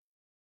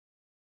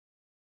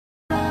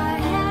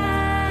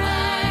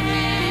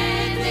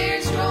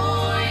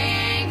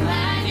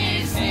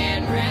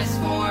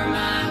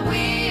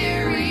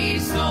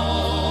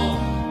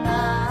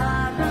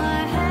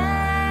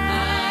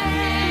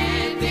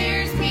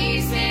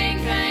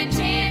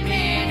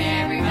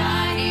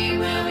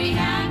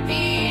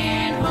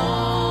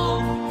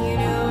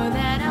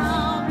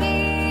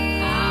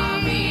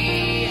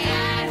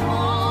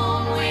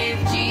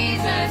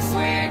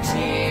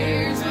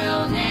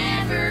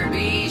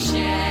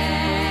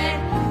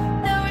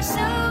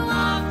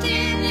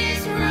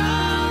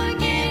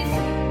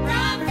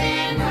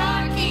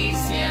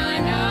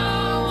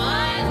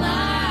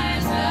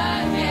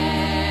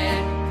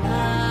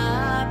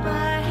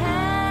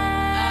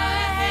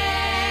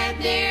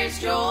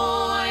there's joy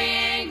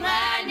and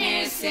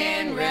gladness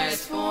and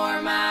rest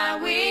for my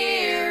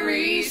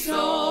weary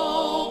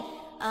soul.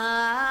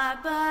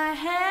 Up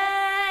ahead,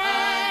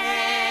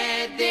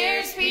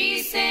 there's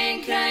peace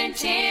and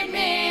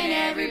contentment.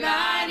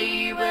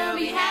 Everybody will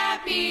be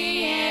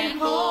happy and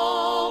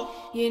whole.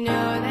 You know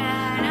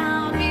that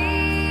I'll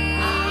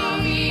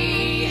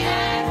be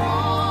at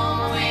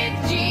home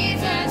with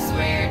Jesus,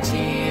 where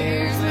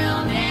tears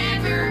will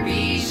never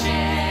be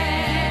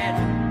shed.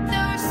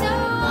 Though so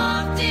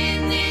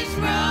often this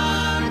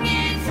road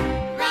gets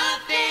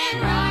rough and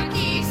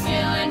rocky,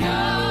 still I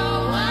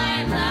know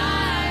what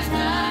lies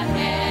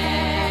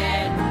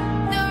ahead.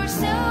 Though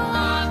so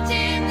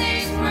often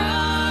this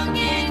road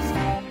gets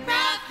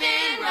rough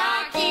and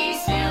rocky,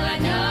 still I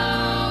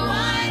know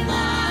what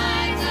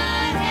lies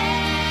ahead.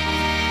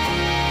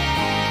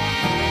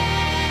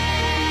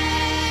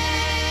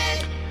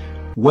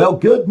 Well,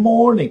 good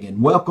morning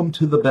and welcome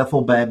to the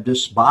Bethel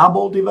Baptist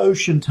Bible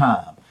Devotion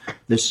Time.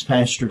 This is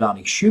Pastor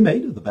Donnie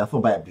Shoemate of the Bethel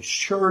Baptist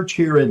Church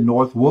here in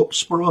North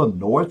Wilkesboro,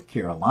 North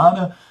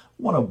Carolina.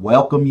 I want to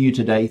welcome you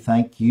today.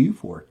 Thank you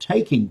for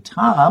taking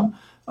time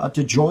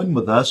to join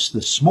with us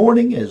this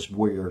morning as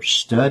we're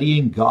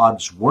studying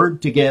God's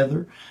Word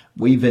together.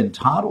 We've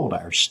entitled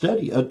our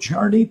study, A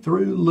Journey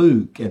Through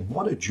Luke, and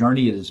what a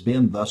journey it has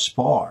been thus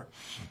far.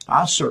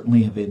 I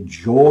certainly have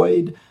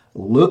enjoyed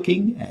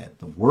looking at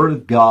the Word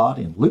of God.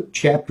 In Luke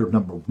chapter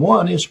number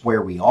 1 is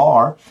where we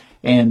are,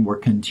 and we're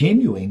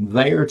continuing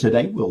there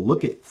today. We'll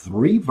look at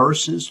 3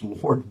 verses,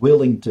 Lord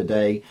willing,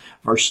 today,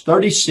 verse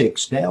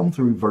 36 down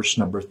through verse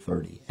number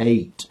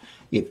 38.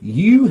 If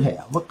you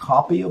have a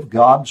copy of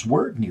God's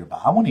Word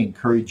nearby, I want to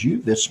encourage you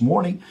this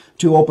morning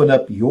to open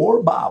up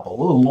your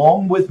Bible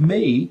along with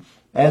me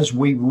as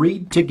we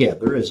read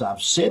together. As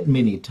I've said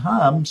many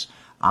times,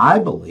 I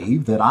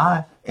believe that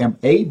I am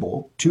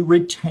able to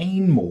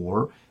retain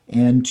more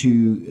and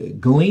to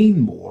glean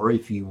more,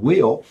 if you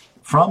will,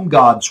 from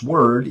God's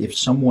Word if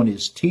someone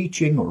is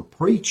teaching or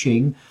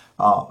preaching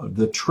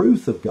the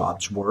truth of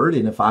God's Word,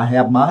 and if I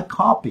have my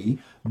copy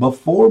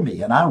before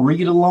me and I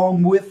read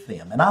along with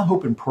them. And I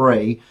hope and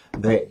pray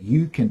that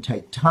you can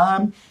take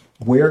time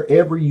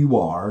wherever you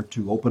are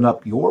to open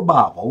up your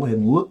Bible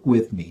and look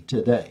with me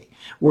today.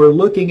 We're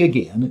looking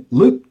again at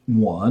Luke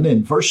 1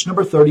 and verse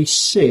number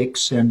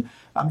 36, and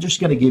I'm just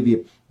going to give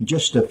you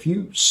just a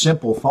few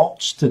simple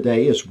thoughts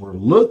today as we're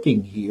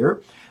looking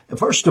here.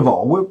 First of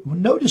all, we'll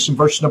notice in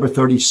verse number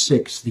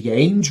 36, the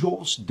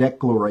angel's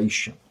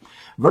declaration.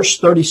 Verse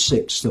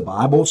 36, the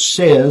Bible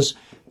says,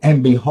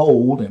 "And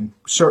behold," and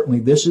certainly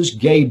this is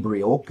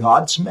Gabriel,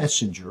 God's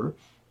messenger,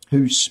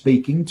 who's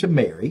speaking to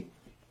Mary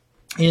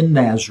in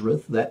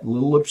Nazareth, that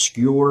little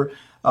obscure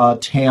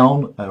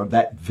town, or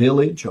that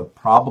village of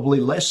probably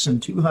less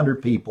than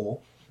 200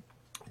 people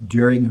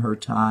during her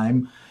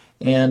time.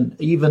 And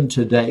even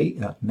today,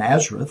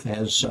 Nazareth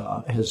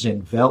has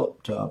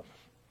enveloped a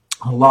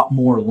lot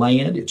more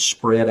land. It's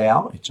spread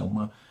out. It's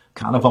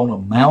kind of on a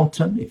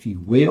mountain, if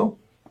you will.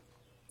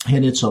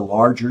 And it's a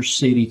larger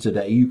city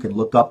today. You can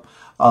look up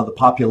the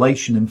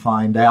population and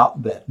find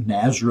out that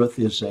Nazareth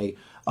is a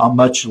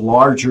much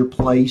larger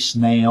place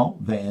now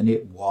than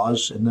it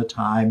was in the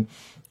time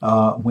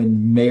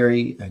when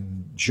Mary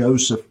and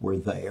Joseph were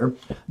there.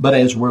 But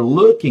as we're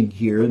looking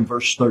here in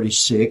verse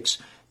 36,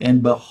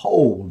 "And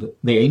behold,"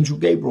 the angel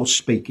Gabriel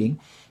speaking,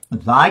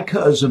 "thy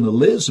cousin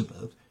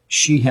Elizabeth,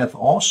 she hath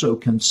also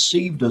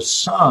conceived a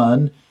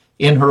son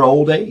in her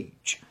old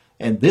age.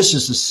 And this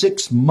is the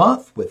 6th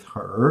month with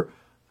her,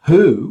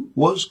 who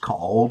was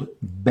called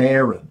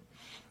barren."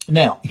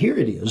 Now, here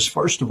it is.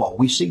 First of all,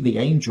 we see the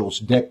angel's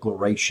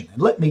declaration.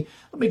 And let me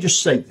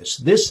just say this.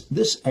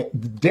 This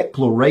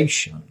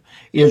declaration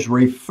is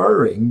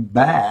referring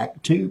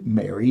back to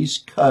Mary's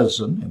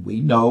cousin, and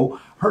we know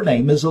her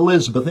name is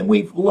Elizabeth. And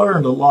we've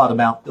learned a lot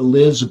about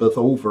Elizabeth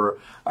over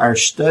our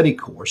study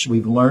course.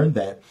 We've learned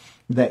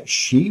that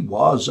she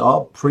was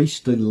of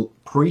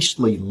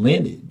priestly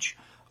lineage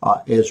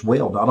as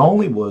well. Not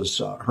only was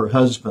her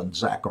husband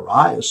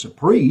Zacharias a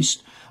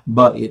priest,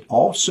 but it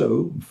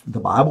also, the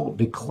Bible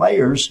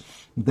declares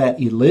that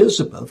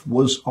Elizabeth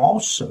was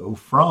also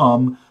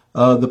from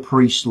the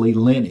priestly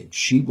lineage.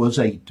 She was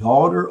a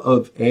daughter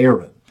of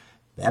Aaron.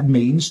 That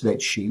means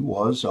that she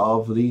was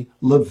of the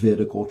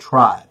Levitical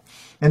tribe.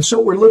 And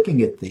so we're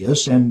looking at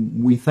this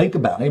and we think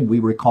about it and we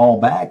recall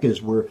back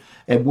as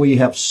we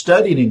have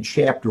studied in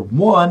chapter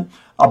 1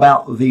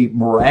 about the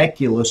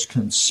miraculous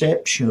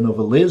conception of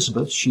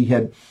Elizabeth.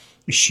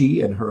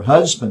 She and her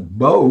husband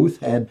both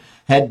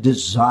had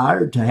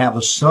desired to have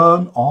a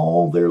son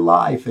all their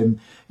life, and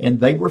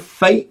they were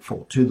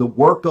faithful to the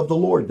work of the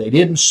Lord. They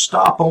didn't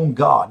stop on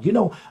God. You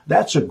know,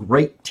 that's a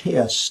great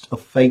test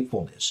of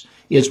faithfulness,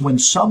 is when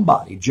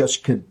somebody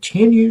just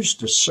continues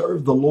to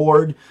serve the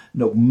Lord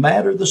no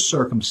matter the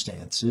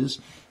circumstances.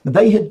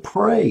 They had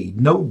prayed,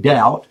 no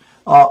doubt,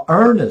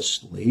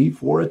 earnestly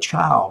for a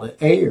child, an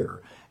heir,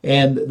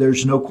 and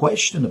there's no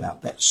question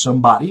about that.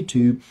 Somebody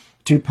to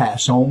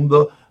pass on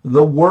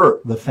the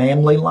work, the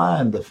family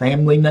line, the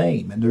family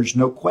name. And there's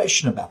no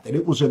question about that.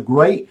 It was a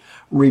great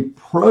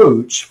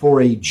reproach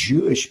for a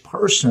Jewish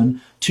person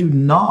to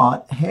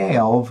not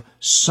have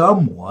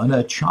someone,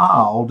 a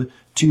child,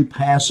 to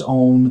pass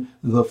on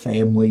the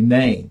family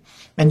name.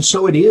 And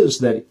so it is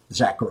that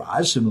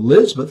Zacharias and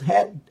Elizabeth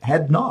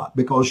had not,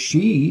 because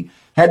she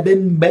had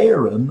been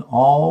barren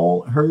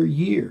all her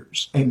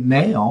years. And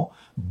now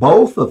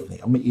both of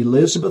them,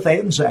 Elizabeth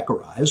and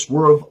Zacharias,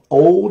 were of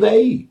old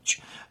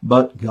age.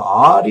 But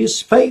God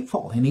is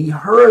faithful, and he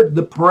heard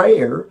the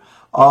prayer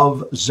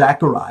of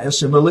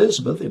Zacharias and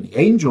Elizabeth, and the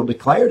angel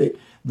declared it,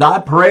 "Thy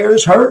prayer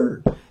is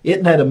heard."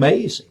 Isn't that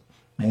amazing?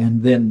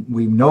 And then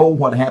we know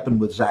what happened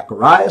with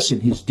Zacharias in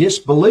his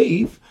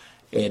disbelief,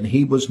 and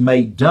he was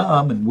made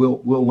dumb, and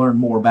we'll learn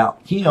more about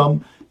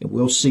him, and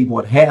we'll see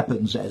what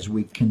happens as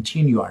we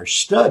continue our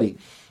study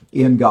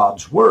in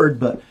God's Word.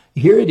 But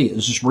here it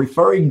is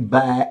referring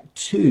back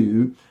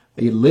to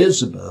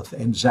Elizabeth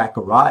and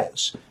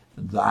Zacharias.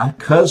 Thy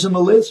cousin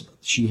Elizabeth,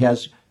 she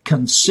has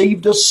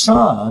conceived a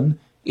son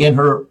in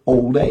her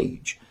old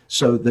age.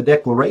 So the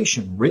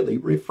declaration really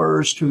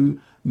refers to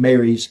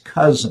Mary's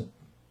cousin.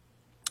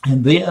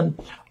 And then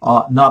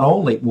not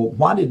only,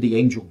 why did the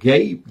angel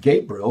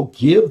Gabriel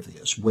give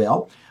this?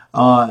 Well,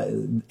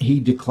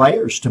 he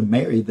declares to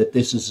Mary that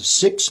this is a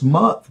 6th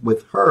month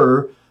with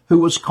her who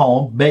was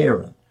called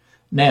barren.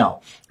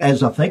 Now,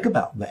 as I think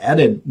about that,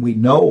 and we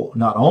know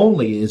not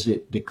only is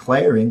it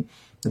declaring,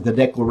 the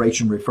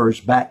declaration refers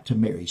back to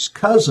Mary's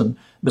cousin,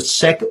 but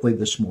secondly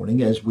this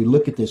morning, as we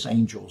look at this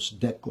angel's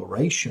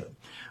declaration,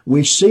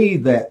 we see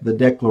that the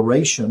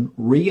declaration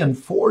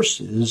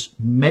reinforces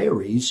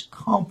Mary's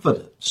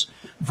confidence.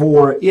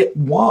 For it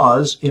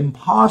was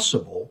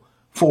impossible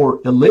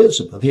for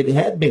Elizabeth. It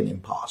had been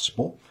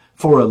impossible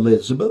for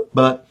Elizabeth,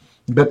 but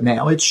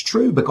now it's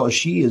true because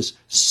she is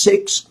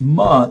 6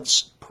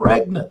 months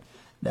pregnant.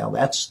 Now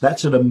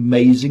that's an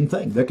amazing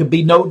thing. There could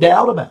be no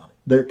doubt about it.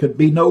 There could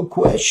be no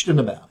question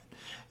about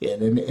it.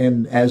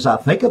 And as I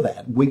think of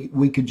that,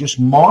 we could just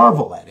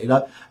marvel at it.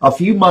 A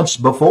few months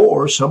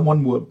before,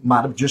 someone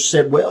might have just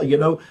said,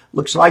 well,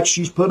 looks like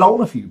she's put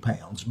on a few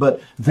pounds.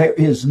 But there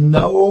is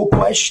no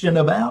question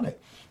about it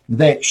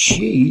that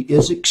she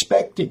is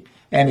expecting.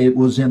 And it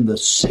was in the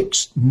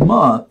 6th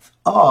month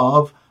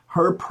of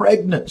her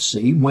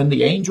pregnancy when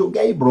the angel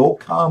Gabriel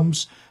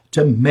comes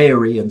to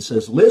Mary and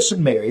says,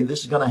 listen, Mary, this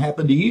is going to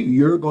happen to you.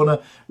 You're going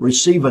to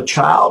receive a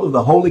child of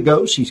the Holy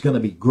Ghost. He's going to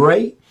be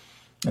great.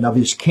 And of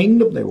his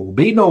kingdom there will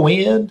be no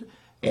end.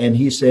 And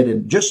he said,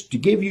 and just to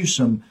give you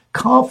some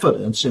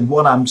confidence in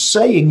what I'm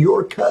saying,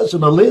 your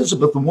cousin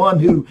Elizabeth, the one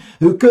who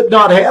could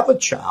not have a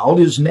child,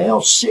 is now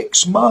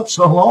 6 months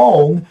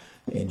along,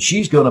 and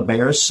she's going to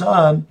bear a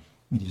son.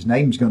 His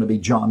name's going to be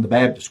John the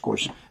Baptist. Of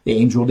course, the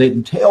angel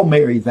didn't tell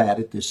Mary that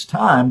at this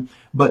time,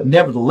 but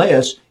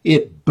nevertheless,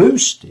 it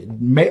boosted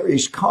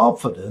Mary's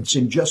confidence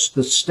in just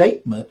the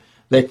statement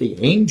that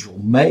the angel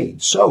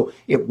made. So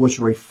it was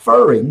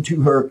referring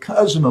to her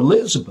cousin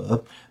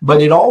Elizabeth,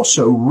 but it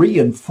also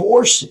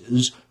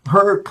reinforces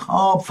her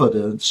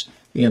confidence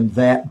in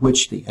that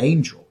which the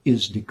angel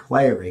is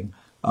declaring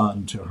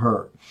unto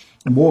her.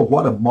 And boy,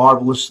 what a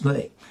marvelous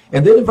thing.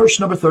 And then in verse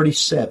number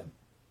 37,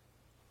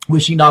 we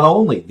see not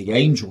only the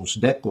angel's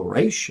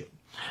declaration,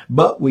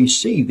 but we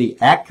see the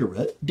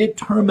accurate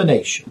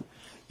determination.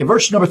 In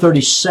verse number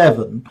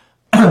 37,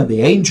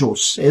 the angel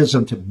says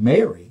unto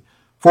Mary,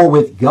 for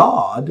with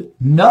God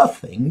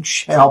nothing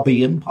shall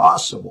be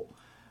impossible.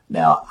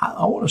 Now,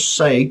 I want to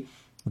say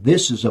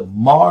this is a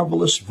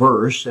marvelous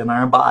verse in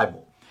our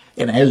Bible.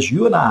 And as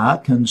you and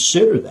I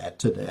consider that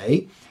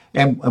today,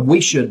 and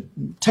we should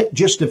take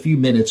just a few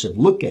minutes and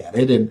look at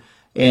it,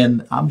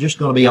 and I'm just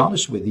going to be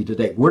honest with you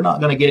today. We're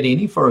not going to get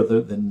any further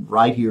than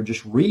right here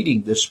just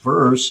reading this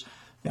verse.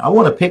 I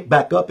want to pick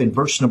back up in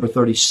verse number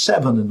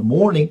 37 in the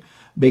morning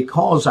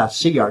because I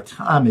see our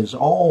time is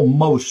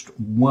almost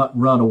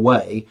run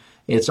away.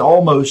 It's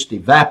almost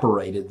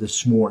evaporated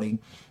this morning.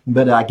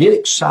 But I get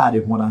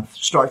excited when I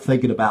start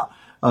thinking about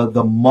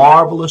the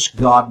marvelous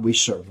God we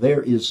serve.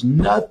 There is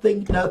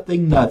nothing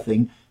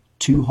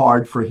too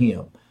hard for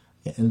him.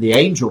 And the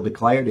angel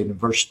declared it in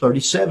verse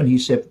 37. He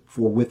said,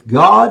 for with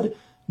God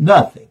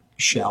nothing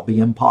shall be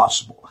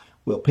impossible.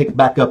 We'll pick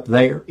back up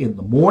there in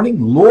the morning,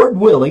 Lord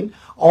willing,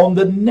 on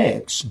the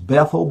next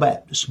Bethel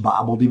Baptist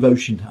Bible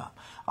devotion time.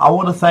 I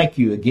want to thank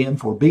you again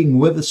for being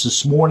with us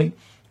this morning.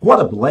 What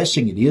a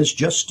blessing it is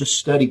just to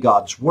study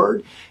God's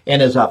Word.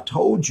 And as I've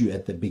told you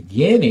at the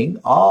beginning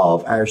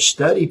of our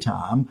study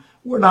time,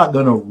 we're not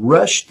going to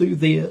rush through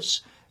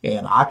this.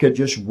 And I could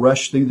just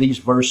rush through these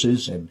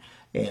verses and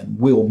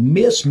we'll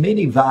miss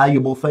many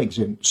valuable things.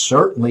 And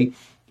certainly,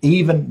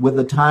 even with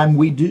the time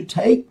we do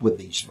take with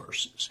these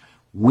verses,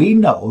 we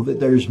know that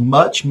there's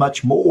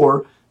much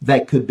more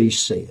that could be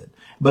said.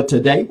 But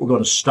today we're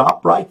going to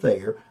stop right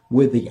there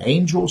with the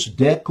angel's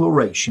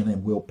declaration,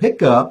 and we'll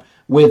pick up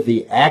with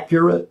the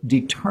accurate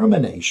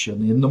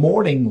determination in the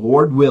morning,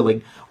 Lord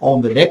willing,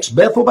 on the next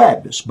Bethel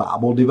Baptist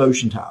Bible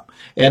Devotion Time.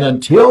 And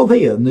until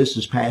then, this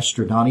is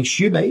Pastor Donnie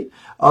Shoemate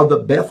of the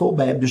Bethel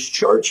Baptist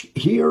Church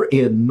here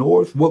in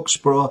North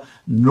Wilkesboro,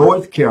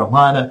 North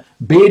Carolina,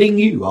 bidding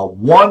you a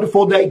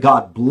wonderful day.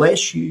 God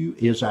bless you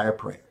is our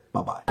prayer.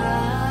 Bye-bye.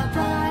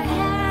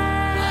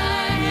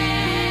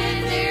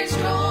 Ahead, there's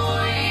joy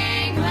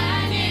and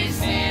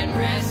gladness and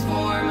rest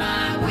for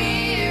my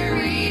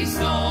weary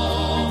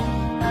soul.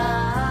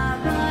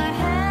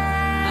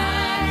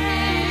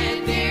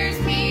 Ahead, there's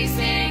peace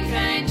and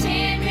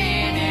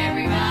contentment.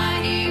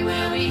 Everybody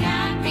will be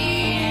happy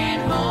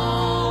and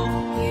whole.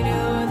 You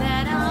know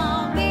that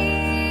I'll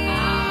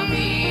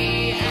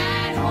be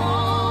at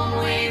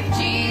home with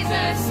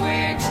Jesus,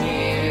 where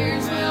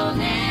tears will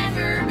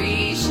never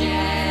be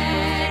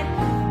shed.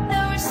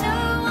 Though so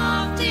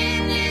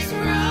often this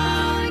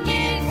road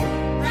gets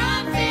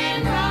rough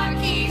and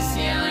rocky,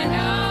 still I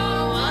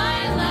know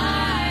what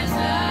lies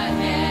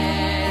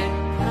ahead.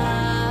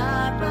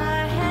 Up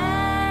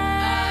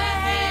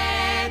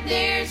ahead,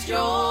 there's joy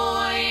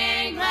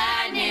and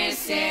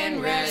gladness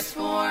and rest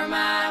for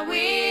my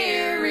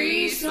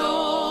weary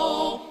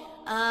soul.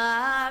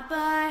 Up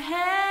ahead,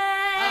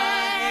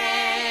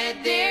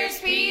 there's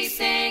peace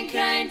and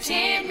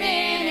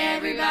contentment.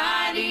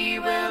 Everybody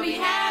will be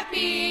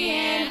happy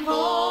and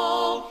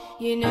whole.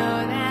 You know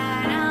that